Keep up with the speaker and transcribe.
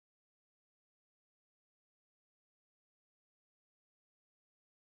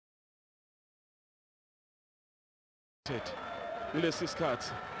Kulesi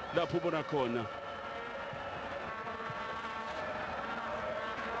sikhathi lapho ubona khona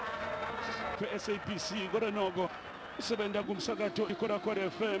SABC kodwa noko usebenza kumsakazo iKhorakhola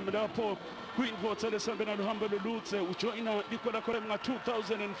FM lapho kwinvotha lesambena luhambe lolutse ujoina iKhorakhola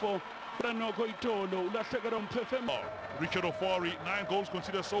nga-2004 kodwa noko itolo ulahlekelwa umphefumulo. Richard Ofori, 9 goals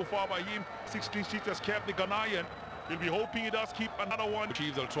considered so far by him, 6 clean sheets has kept the Ghanaian. He'll be hoping he does keep another one.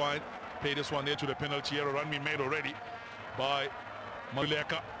 Chiefs will try and play this one there to the penalty area. Run being made already by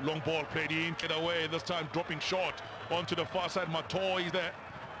Maluleka. Long ball played in, get away, this time dropping short onto the far side. Mato is there.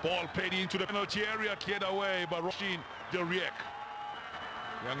 Ball played into the penalty area, cleared away by Roshin Deriek.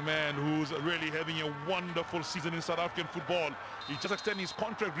 Young man who's really having a wonderful season in South African football. He just extended his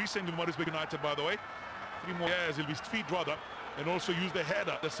contract recently with Maritzburg United, by the way. 3 more years, he'll be feet rather, and also use the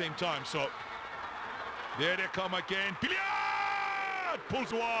header at the same time. So there they come again. Billiard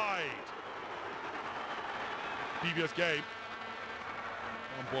pulls wide. Previous game.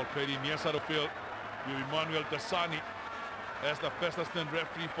 One ball played in near side of field. Emmanuel Dasani as the first assistant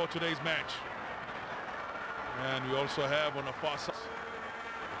referee for today's match. And we also have on the far side,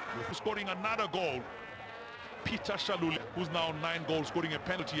 scoring another goal, Peter Shalule, who's now 9 goals, scoring a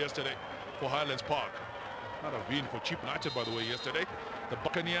penalty yesterday for Highlands Park. Not a win for Chief United, by the way, yesterday. The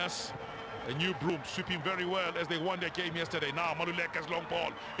Buccaneers, a new broom, sweeping very well as they won their game yesterday. Now Maluleka's long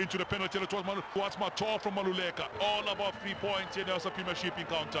ball into the penalty towards Mato from Maluleka. All about 3 points in the Premiership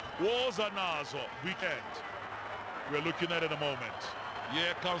encounter. Wozanazo weekend. We're looking at it in a moment.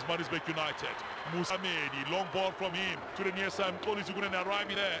 Here comes Maritzburg United. Musa Medi, long ball from him to the near side. Tony Zugunen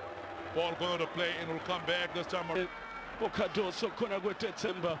arriving there. Ball going to play and will come back this time around. Okadoso kona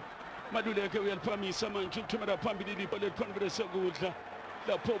kweThemba Maluleka uyaliphamisa manje ukuthumela phambili libhola elicongress ukudla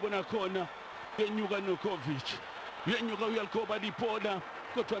lapho bona khona yenyuka noKovic yenyuka uyalikoba libhola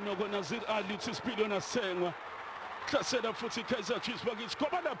kodwa noko Nazir Ali uSipilo nasengwa hlasela futhi Kaizer Chiefs bakithi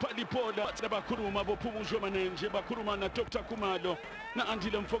koba lapha libhola bakhuluma bophumushwe manenje bakhuluma na Dr Khumalo na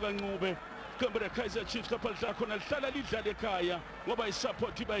Andile Mfoka-Ncube Kambere Kaizer Chiefs lapha lidla khona lihlala lidlala ekhaya ngoba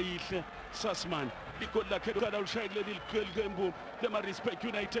isupport ibayihle Sasman igoli lakhe lokala ushayile leli qembu leMaritzburg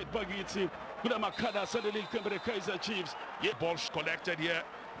United bakithi kulamakhala asaleli Kambere Kaizer Chiefs. Ball collected here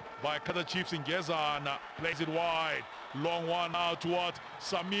by Kaizer Chiefs in Gezana, plays it wide, long one out towards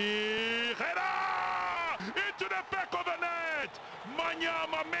Samir, header into the back of the net.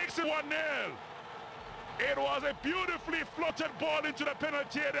 Manyama makes it 1-0. It was a beautifully floated ball into the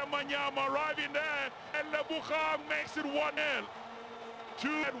penalty area. Manyama arriving there, and Lebukhang makes it 1-0.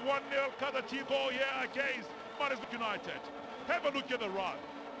 2-1-0 Kaizer Chiefs goal here against Maritzburg United. Have a look at the run.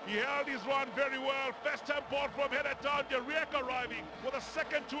 He held his run very well. First time ball from header down. Deriek arriving with a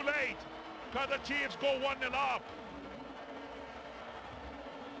second too late. Kaizer Chiefs go 1-0 up.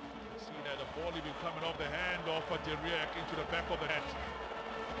 See that the ball even coming off the hand of Deriek into the back of the net.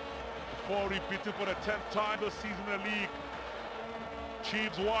 Before repeating for the 10th time this season in the league.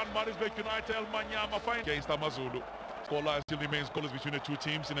 Chiefs 1, Maritzburg United, El Manyama fight against Amazulu. Scoreline still remains goalless between the two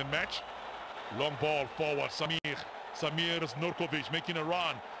teams in the match. Long ball forward, Samir's Nurkovic making a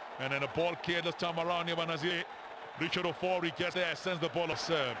run, and then a ball cleared this time around here by Nazir. Richard Ofori gets there, sends the ball off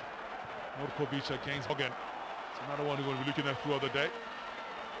serve. Nurkovic against Hogan. It's another one we're going to be looking at throughout the day.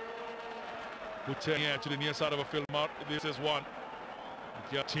 Good turn here to the near side of a field mark. This is one.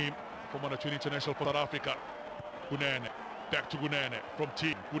 The team from under 20 international for South Africa. Gunene, back to Gunene from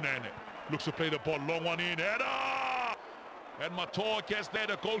team. Gunene looks to play the ball, long one in, header! And Mator gets there,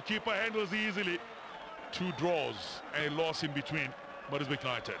 the goalkeeper handles easily. 2 draws and a loss in between Maritzburg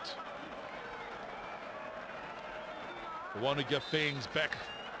United. They want to get things back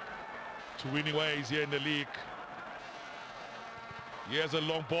to winning ways here in the league. Here's a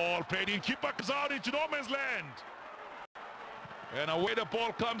long ball played in, keeper comes out into no man's land. And away the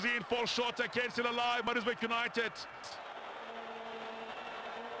ball comes in, falls short against it alive, Maritzburg United.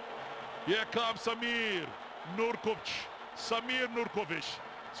 Here comes Samir Nurkovic.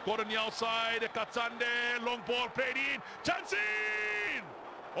 Scored on the outside, Katsande, long ball played in, chance in!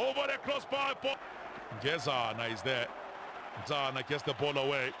 Over the crossbar. Gezana is there. Gezana gets the ball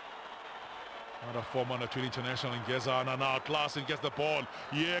away. Another former under-20 international in Gezana now. Klassen gets the ball.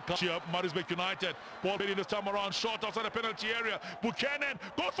 Here comes Maritzburg United. Ball played in this time around, short outside the penalty area. Buchanan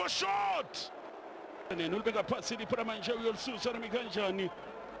goes for shot! Nulbeka pasili para manje uyolususa namikanjani.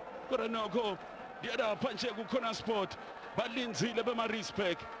 Kodwa noko yada panje kukhona sport. Balinzile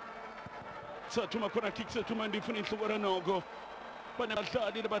beMaritzburg. Sathuma khona kick sethuma ndifuna inhlubora noko. Bane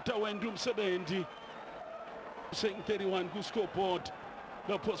badlali batawenda umsebenzi. 31 ku scoreboard.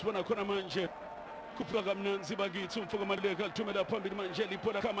 Lapho sibona khona manje khuphuka kamnanzi bakithi umfoka Maluleka alithumela phambili manje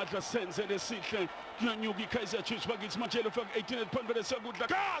liphona kaMatla senze lesihle kunyanyuka iKaizer Chiefs bakithi manje lofaka 18 phambili sekudla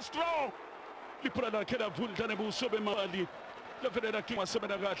Castro liphona lakhe lavundla nebuso bemali lavelela king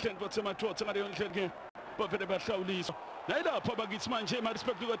wasebenza kahle ngothe mathotha ngaleyo ndlela ke bavele bahlawuliswa nayilapha bakithi manje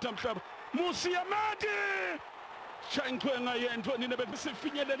Maritzburg kuTamhlaba Musiamedi Shankwenga yento nine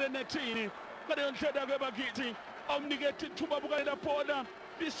besifinyelele nethini ngaleyo ndlela ke bakithi awunikethe ithuba buka lapha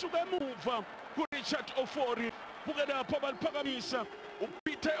lisuka emuva kuRichard Ofori buka lapha baliphakamisa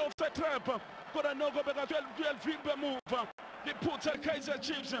uPeter of the trap kodwa noko beka 12 vimba emuva liphutha Kaizer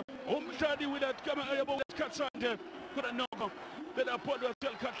Chiefs umdlali Willard kama yabo Katsande kodwa noko belapho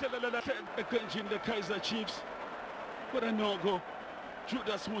lwaselkhahlela la ekenjini leKaizer Chiefs kodwa noko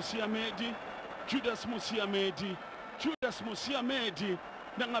Judas Musiamedi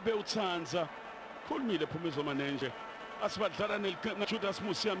nangabe utsanza khulumile Phumezo Manenje asibadlala Judas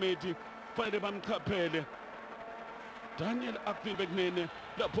Musiamedi fanele bamchaphele Daniel Akvinbegnene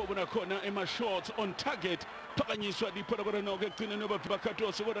lapho bona khona ema-shots on target phakanyiswa liphona kodwa noko ekugcineni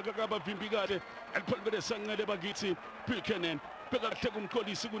bakhathose kodwa kakabavimbi kahle alipholibele sancele bakithi Buchanan bekahle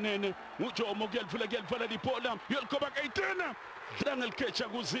kumqolisi kunene uJomo kuyalivala liphola yolikoba 18 dlanga likhecha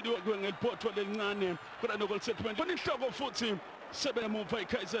kuzidi ngeliphotho lelincane kodwa noko lisettlement bona inhloko futhi sebemuva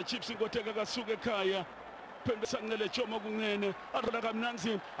iKaizer Chiefs ingoteka kasuka ekhaya phembe sancele Jomo kunene adlala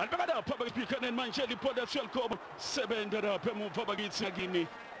kamnanzi alibeka lapha bakiBuchanan manje liphola siyalikoba sebenza lapha emuva bakithi akini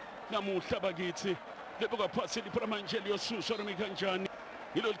namuhla bakithi lebuka phasi liphola manje liyosuswa noma kanjani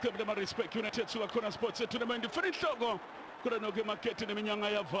yilo liqembu leMaritzburg United suka khona sports tournament ifuna inhloko kodwa noko emakhethi neminyanga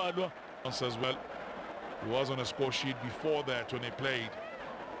yavalwa as well. He was on a score sheet before that when they played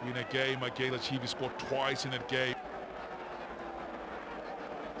in a game against the Chiefs. He scored twice in that game.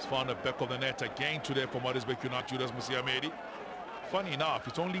 He's found the back of the net again today for Maritzburg United. Judas Musiamedi. Funny enough,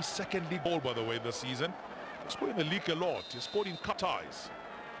 it's only second league goal, by the way, this season. He scored in the league a lot. He scored in cup ties,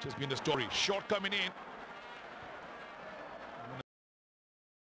 which has been the story. Shot coming in.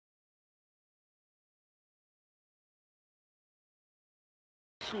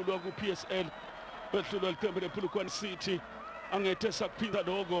 Hlulwa ku-PSL behlulwa liqembu lePolokwane City angethe sakuphinda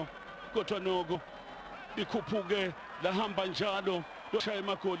lokho kodwa noko likhuphuke lahamba njalo yoshaya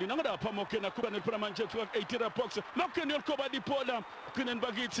emagoli nangalapha Mokena kuba nephula manje fika 18 box Mokena yolikoba liphola ugcineni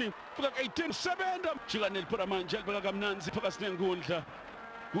bakithi fika 18 sebenza jika neliphula manje beka kamnanzi phakathi nenkundla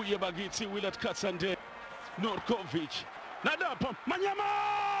kuye bakithi Willard Katsande Norkovic nalapha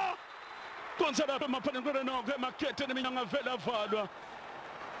Manyama konza lapha maphana kodwa noko emakhethe neminyanga vela valwa.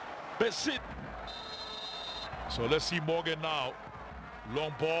 So let's see Morgan now.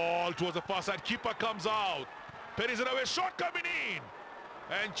 Long ball towards the far side. Keeper comes out. Pennies it away. Shot coming in.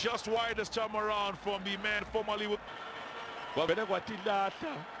 And just wide this time around from the man formerly with. Wavele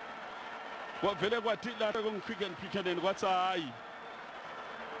kwatilata kungifika empikeni kwathi hayi.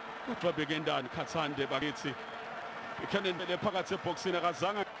 Kodwa bekendani Katsande bakithi. Buchanan bele phakathi eboxini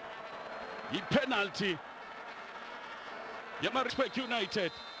akazanga ipenalty. Maritzburg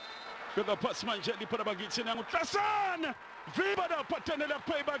United. Beka pass manje liphana bakithi nanguTlasan viba lapha tenela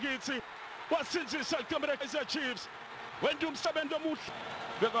play bakithi wasinzisa iqembu leKaizer Chiefs wenda umsebenzi omuhle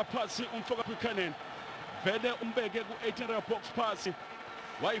beka phansi umfoka Buchanan vele umbeke ku-18 box pass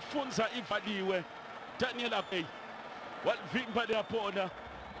wayifunza ivaliwe Daniel Absa walivimba lapho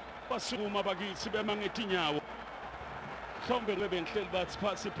basukuma bakithi bemangethi inyawo mhlawumbe bebenhleli bathi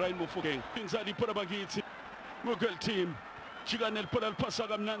phasi Brian Mofokeng inzali iphona bakithi Google team jika neliphola liphasa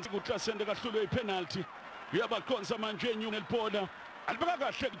kamnanzi kuTlasende kahlulwe ipenalty uyabakhonza manje enyuka neliphola alibeka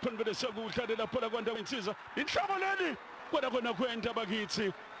kahle kuphendule sekudla lapho kwanda kwensiza inhlabo leli kodwa khona kwenda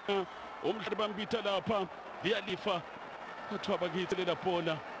bakithi umdlali bambitha lapha liyalifa kodwa bakithi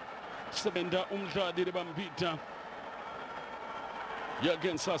lelaphola sebenda umdlali lebambitha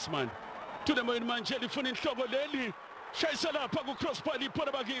Jürgen Sassmann tunemoyini manje lifuna inhloko leli shayisa lapha ku crossbar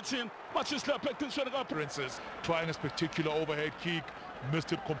liphona bakithi masisi lapha eqinisweni ka Princes trying a spectacular overhead kick,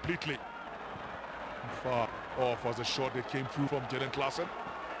 missed it completely. Far off was a shot that came through from Jaden Klassen.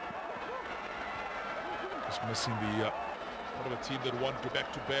 Just missing the part of a team that won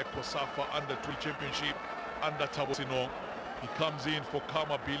back-to-back Kosafa under 3 championship under Thabo Sinong. He comes in for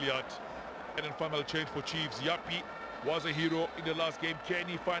Kama Billiard. And then final change for Chiefs. Yapi was a hero in the last game. Can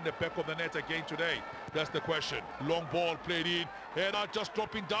he find the back of the net again today? That's the question. Long ball played in. Header just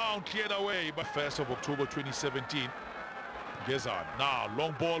dropping down, cleared away. But 1st of October 2017. Gezan. Now,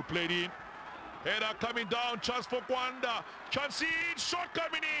 long ball played in. Header coming down. Chance for Kwanda. Chance in. Shot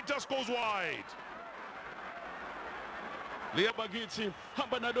coming in. Just goes wide. liya bakithi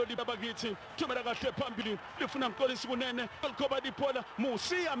hamba nalo liba bakithi thumela kahle phambili lifuna Mkolisi kunene Golgoba lipola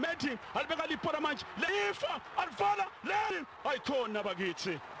Musia Medi alibeka lipola manje leifa alivala le ayikhona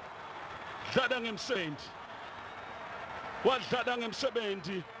bakithi dlala ngemsebenzi wadlala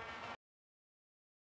ngemsebenzi